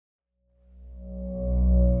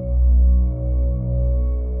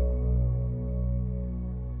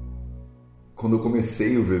quando eu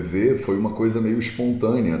comecei o VV, foi uma coisa meio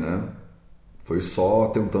espontânea, né? Foi só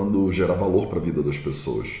tentando gerar valor para a vida das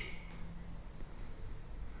pessoas.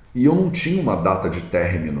 E eu não tinha uma data de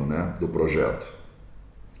término, né, do projeto.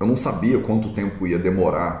 Eu não sabia quanto tempo ia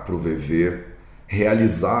demorar para o VV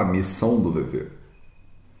realizar a missão do VV.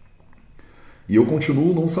 E eu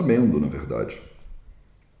continuo não sabendo, na verdade.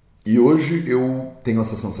 E hoje eu tenho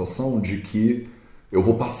essa sensação de que eu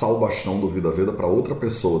vou passar o bastão do Vida Veda para outra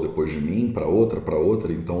pessoa depois de mim, para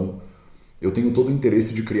outra. Então eu tenho todo o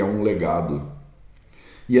interesse de criar um legado.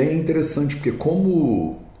 E aí é interessante porque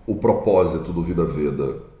como o propósito do Vida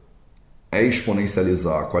Veda é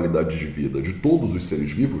exponencializar a qualidade de vida de todos os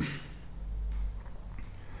seres vivos,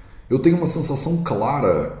 eu tenho uma sensação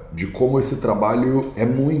clara de como esse trabalho é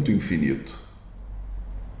muito infinito.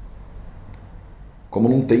 Como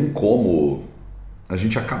não tem como a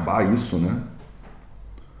gente acabar isso, né?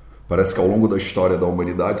 Parece que ao longo da história da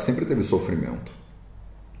humanidade sempre teve sofrimento.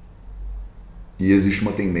 E existe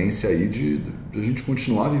uma tendência aí de a gente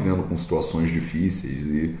continuar vivendo com situações difíceis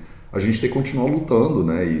e a gente tem que continuar lutando,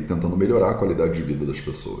 né? E tentando melhorar a qualidade de vida das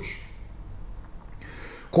pessoas.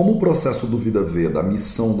 Como o processo do Vida Veda, a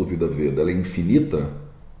missão do Vida Veda, ela é infinita,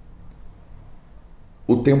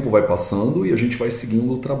 o tempo vai passando e a gente vai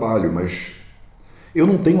seguindo o trabalho, mas eu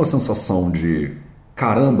não tenho a sensação de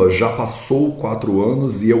caramba, já passou 4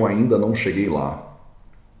 anos e eu ainda não cheguei lá.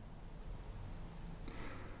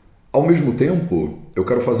 Ao mesmo tempo, eu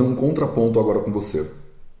quero fazer um contraponto agora com você.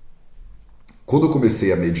 Quando eu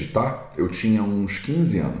comecei a meditar, eu tinha uns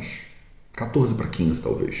 15 anos. 14 para 15,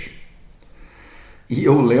 talvez. E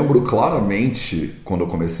eu lembro claramente, quando eu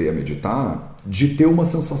comecei a meditar, de ter uma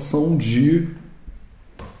sensação de...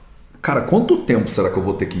 Cara, quanto tempo será que eu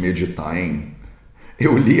vou ter que meditar, hein?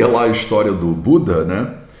 Eu lia lá a história do Buda,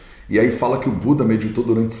 né? E aí fala que o Buda meditou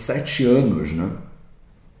durante 7 anos, né?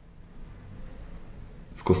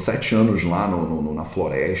 Ficou 7 anos lá na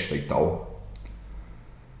floresta e tal.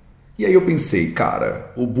 E aí eu pensei,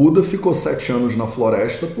 cara, o Buda ficou 7 anos na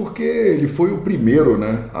floresta porque ele foi o primeiro,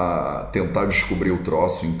 né, a tentar descobrir o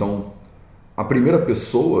troço. Então, a primeira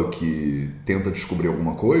pessoa que tenta descobrir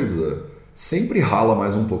alguma coisa sempre rala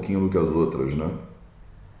mais um pouquinho do que as outras, né?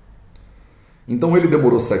 Então ele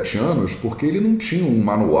demorou 7 anos porque ele não tinha um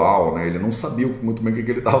manual, né? Ele não sabia muito bem o que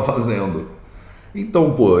ele estava fazendo.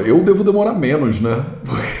 Então, pô, eu devo demorar menos, né?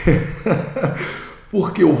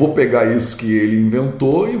 Porque eu vou pegar isso que ele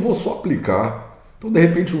inventou e vou só aplicar. Então, de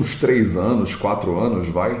repente, uns 3 anos, 4 anos,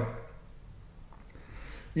 vai.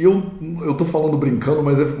 E eu tô falando brincando,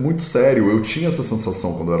 mas é muito sério. Eu tinha essa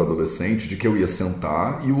sensação quando eu era adolescente de que eu ia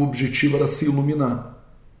sentar e o objetivo era se iluminar.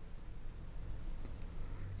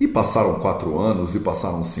 E passaram 4 anos, e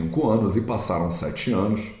passaram 5 anos, e passaram 7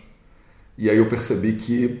 anos. E aí eu percebi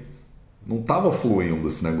que não estava fluindo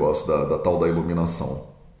esse negócio da tal da iluminação.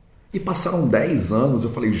 E passaram 10 anos, eu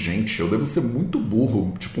falei, gente, eu devo ser muito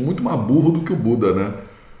burro, tipo, muito mais burro do que o Buda, né?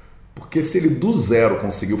 Porque se ele do zero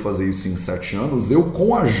conseguiu fazer isso em 7 anos, eu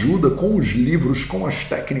com a ajuda, com os livros, com as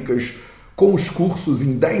técnicas, com os cursos,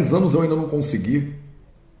 em 10 anos eu ainda não consegui.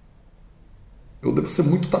 Eu devo ser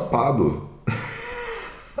muito tapado.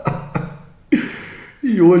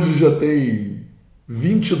 E hoje já tem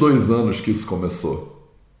 22 anos que isso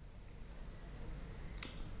começou.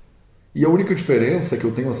 E a única diferença é que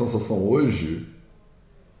eu tenho a sensação hoje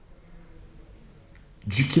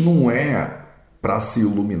de que não é para se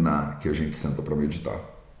iluminar que a gente senta para meditar.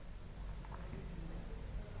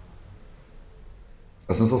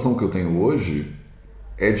 A sensação que eu tenho hoje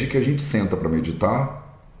é de que a gente senta para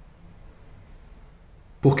meditar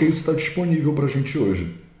porque isso está disponível para a gente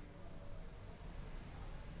hoje.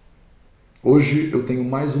 Hoje eu tenho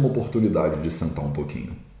mais uma oportunidade de sentar um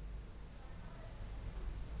pouquinho.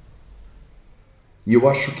 E eu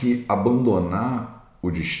acho que abandonar o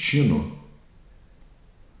destino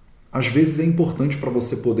às vezes é importante para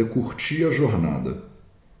você poder curtir a jornada.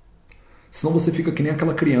 Senão você fica que nem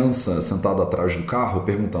aquela criança sentada atrás do carro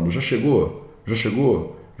perguntando: já chegou? Já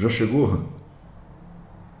chegou? Já chegou?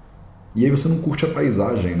 E aí você não curte a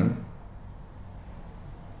paisagem, né?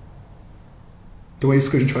 Então é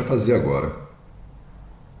isso que a gente vai fazer agora.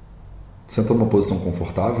 Senta numa posição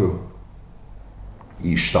confortável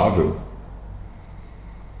e estável.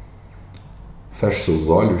 Feche seus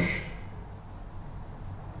olhos.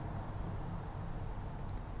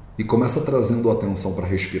 E começa trazendo a atenção para a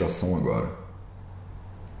respiração agora.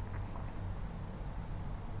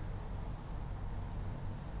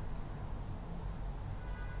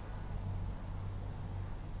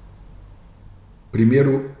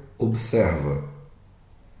 Primeiro, observa.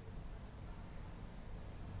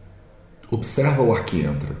 Observa o ar que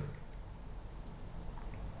entra.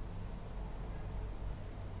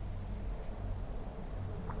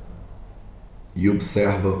 e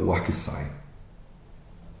observa o ar que sai.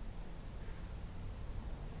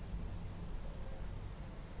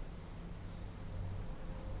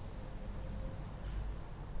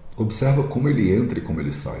 Observa como ele entra e como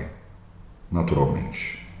ele sai,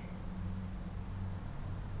 naturalmente.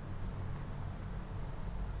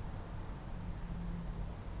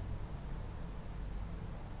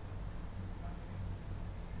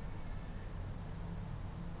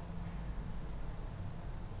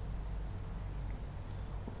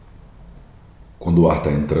 Quando o ar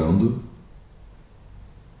está entrando,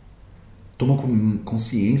 toma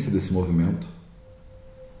consciência desse movimento.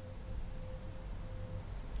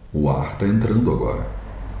 O ar está entrando agora.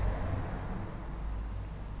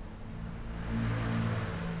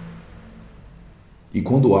 E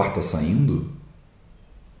quando o ar está saindo,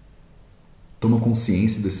 toma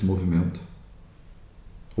consciência desse movimento.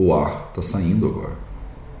 O ar está saindo agora.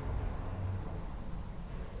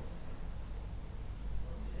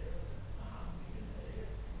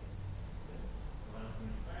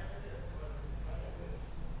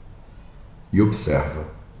 E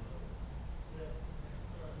observa.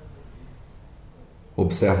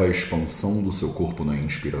 Observa a expansão do seu corpo na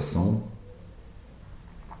inspiração.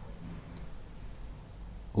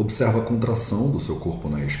 Observa a contração do seu corpo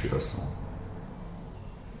na expiração.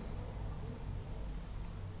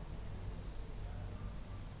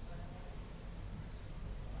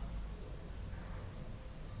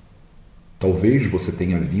 Talvez você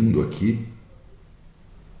tenha vindo aqui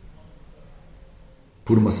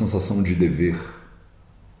por uma sensação de dever,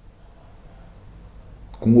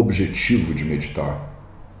 com o objetivo de meditar.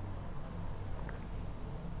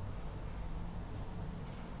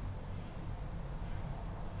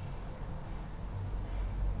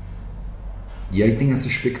 E aí tem essa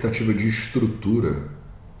expectativa de estrutura,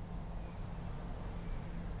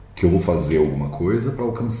 que eu vou fazer alguma coisa para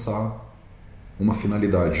alcançar uma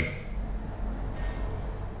finalidade.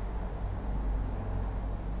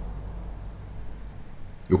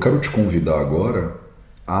 Eu quero te convidar agora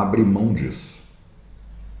a abrir mão disso.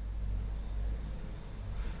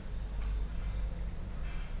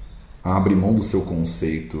 A abrir mão do seu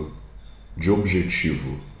conceito de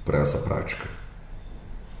objetivo para essa prática.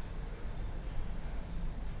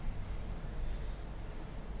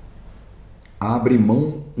 A abrir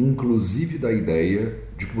mão, inclusive, da ideia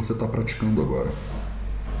de que você está praticando agora,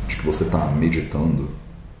 de que você está meditando.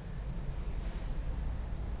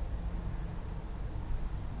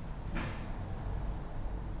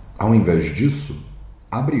 Ao invés disso,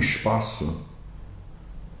 abre espaço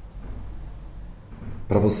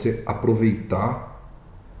para você aproveitar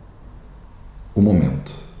o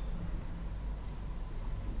momento.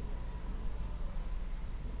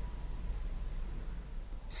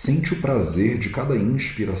 Sente o prazer de cada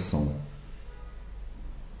inspiração.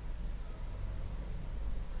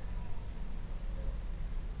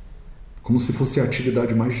 Como se fosse a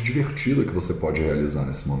atividade mais divertida que você pode realizar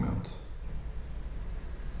nesse momento.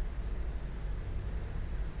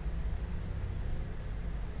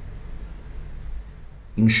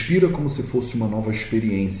 Inspira como se fosse uma nova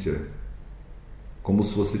experiência, como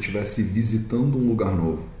se você estivesse visitando um lugar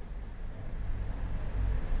novo.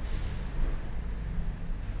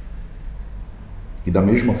 E da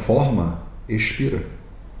mesma forma, expira.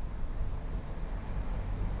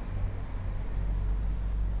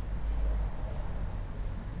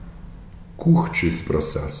 Curte esse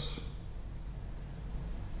processo,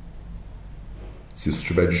 se isso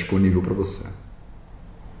estiver disponível para você.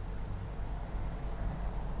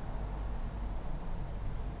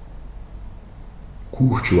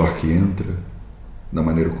 Curte o ar que entra, da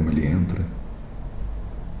maneira como ele entra.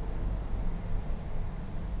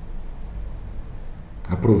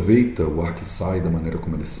 Aproveita o ar que sai da maneira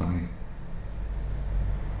como ele sai.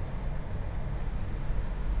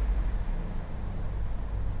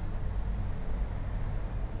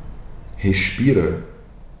 Respira,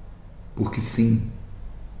 porque sim.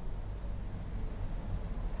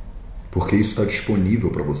 Porque isso está disponível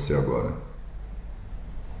para você agora.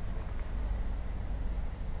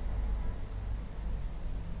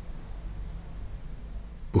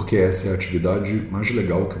 Porque essa é a atividade mais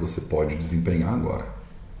legal que você pode desempenhar agora.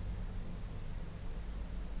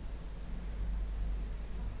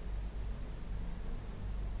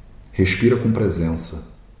 Respira com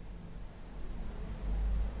presença.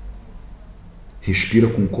 Respira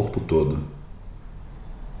com o corpo todo.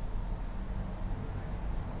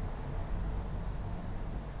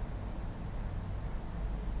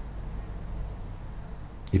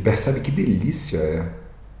 E percebe que delícia é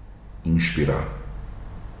inspirar.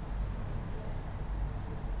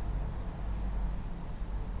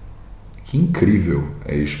 Que incrível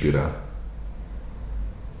é expirar.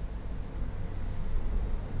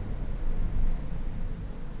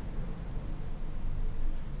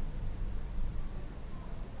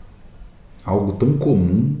 algo tão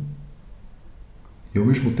comum e ao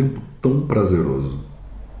mesmo tempo tão prazeroso,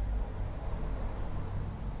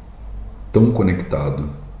 tão conectado,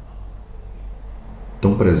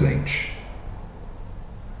 tão presente.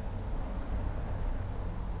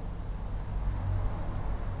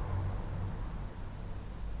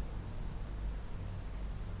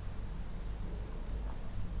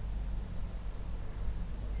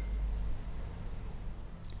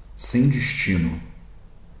 Sem destino,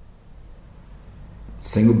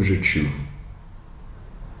 sem objetivo.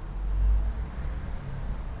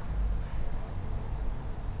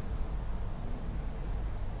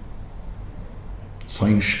 Só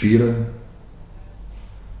inspira,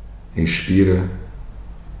 expira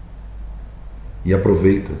e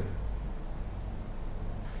aproveita.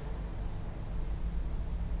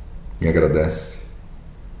 E agradece.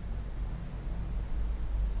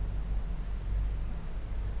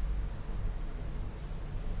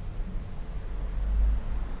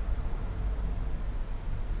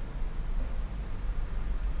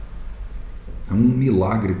 É um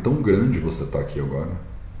milagre tão grande você estar aqui agora.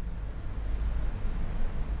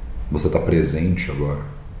 Você está presente agora.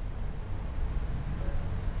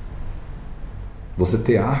 Você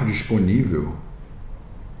ter ar disponível,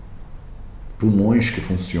 pulmões que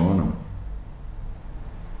funcionam,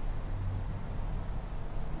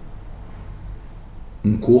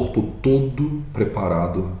 um corpo todo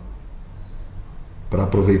preparado para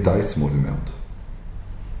aproveitar esse movimento.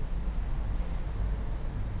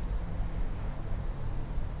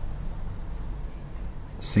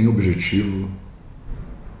 Sem objetivo,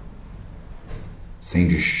 sem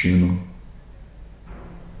destino,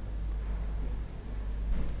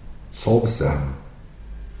 só observa.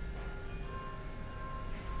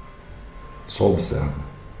 Só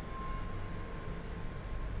observa.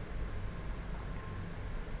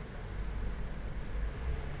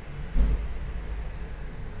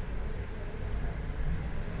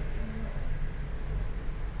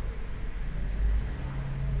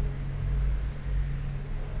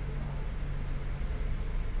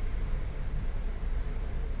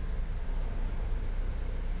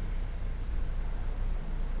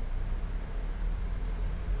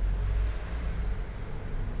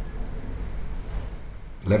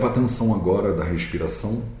 Leva a atenção agora da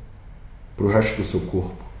respiração para o resto do seu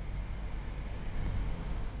corpo.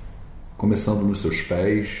 Começando nos seus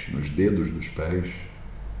pés, nos dedos dos pés.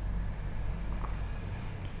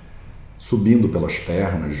 Subindo pelas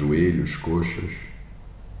pernas, joelhos, coxas.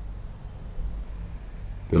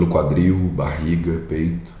 Pelo quadril, barriga,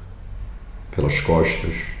 peito. Pelas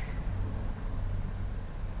costas.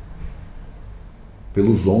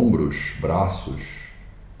 Pelos ombros, braços,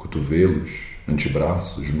 cotovelos,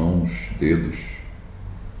 antebraços, mãos, dedos,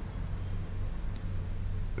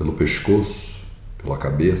 pelo pescoço, pela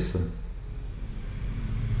cabeça,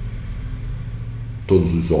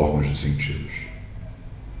 todos os órgãos dos sentidos.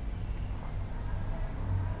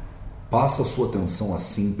 Passa a sua atenção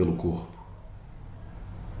assim pelo corpo,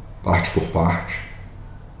 parte por parte,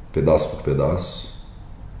 pedaço por pedaço,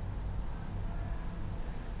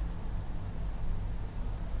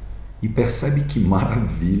 e percebe que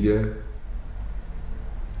maravilha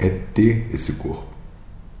é ter esse corpo.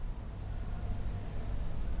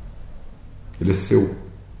 Ele é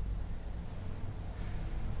seu.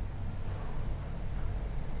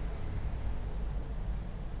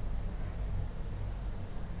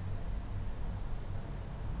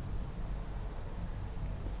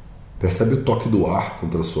 Percebe o toque do ar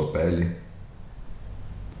contra a sua pele,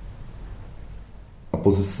 a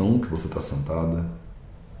posição que você está sentada.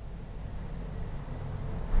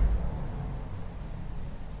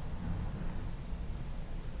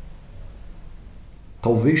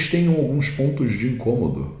 Talvez tenham alguns pontos de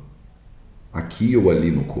incômodo, aqui ou ali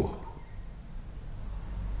no corpo.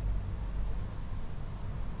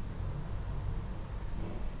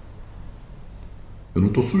 Eu não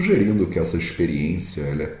estou sugerindo que essa experiência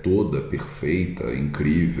ela é toda perfeita,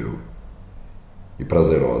 incrível e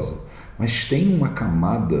prazerosa, mas tem uma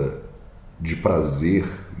camada de prazer,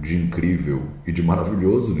 de incrível e de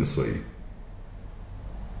maravilhoso nisso aí.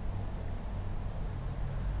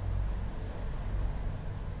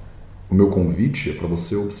 O meu convite é para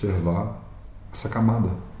você observar essa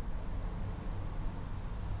camada.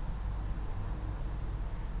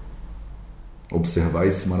 Observar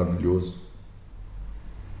esse maravilhoso.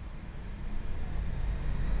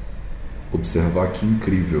 Observar que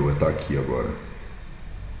incrível é estar aqui agora.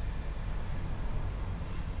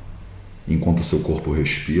 Enquanto o seu corpo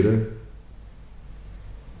respira,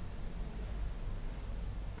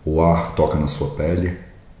 o ar toca na sua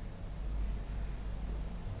pele,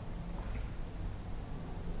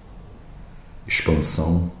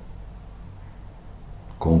 expansão,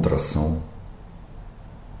 contração,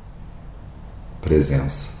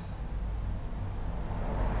 presença.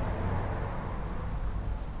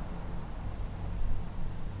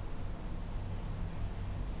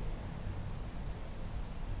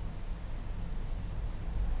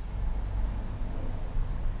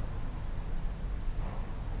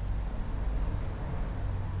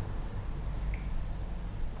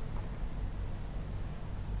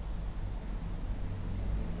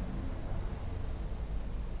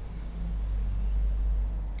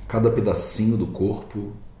 Cada pedacinho do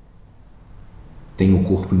corpo tem o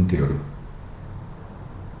corpo inteiro.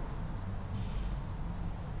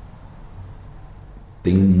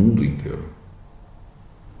 Tem um mundo inteiro.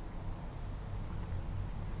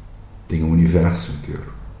 Tem um universo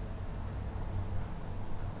inteiro.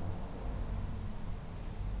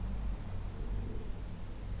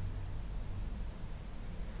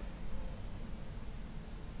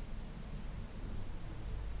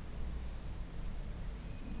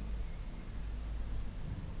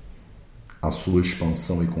 A sua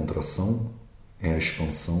expansão e contração é a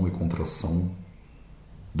expansão e contração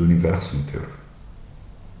do universo inteiro.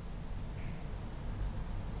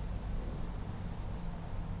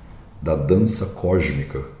 Da dança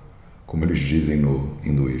cósmica, como eles dizem no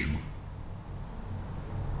hinduísmo.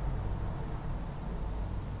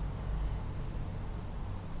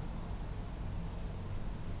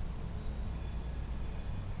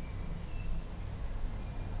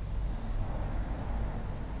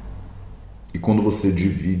 E quando você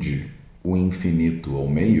divide o infinito ao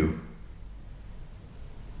meio,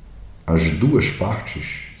 as duas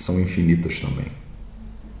partes são infinitas também.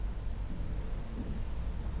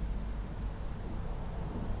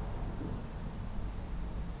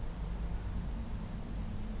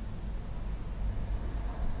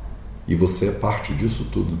 E você é parte disso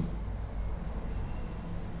tudo.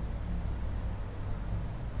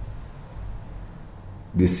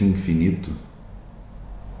 Desse infinito,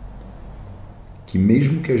 que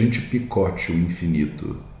mesmo que a gente picote o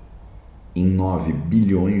infinito em 9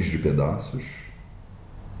 bilhões de pedaços,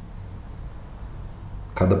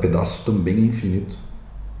 cada pedaço também é infinito.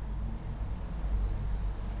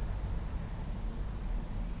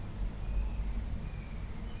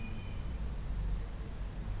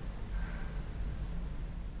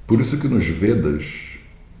 Por isso que nos Vedas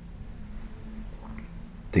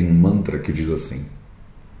tem um mantra que diz assim: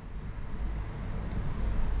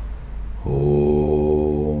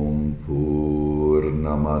 Om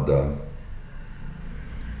Purnamada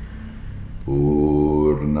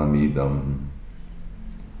Purnamidam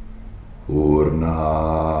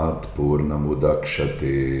Purnat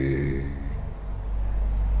Purnamudakshate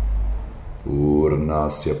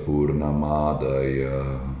Purnasya Purnamadaya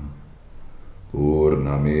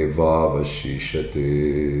Purnameva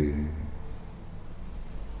Vashishyate.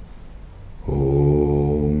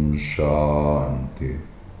 Om Shanti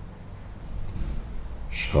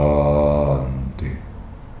Shanti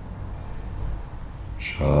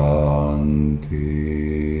Shanti.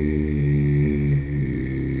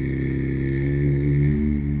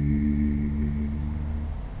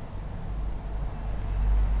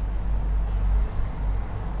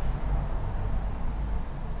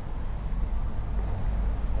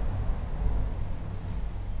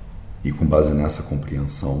 E com base nessa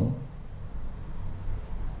compreensão,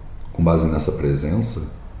 com base nessa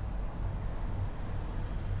presença,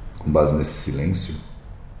 com base nesse silêncio,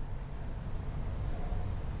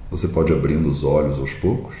 você pode abrindo os olhos aos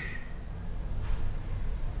poucos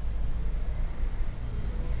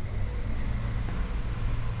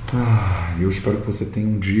e eu espero que você tenha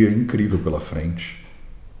um dia incrível pela frente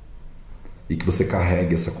e que você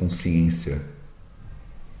carregue essa consciência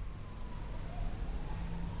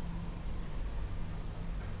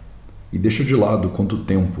e deixa de lado quanto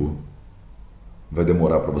tempo vai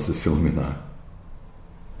demorar para você se iluminar.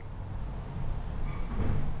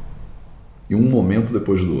 E um momento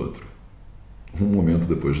depois do outro. Um momento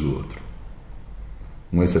depois do outro.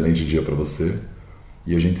 Um excelente dia para você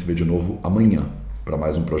e a gente se vê de novo amanhã para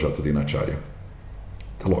mais um projeto de Inacharya.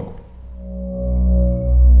 Até logo.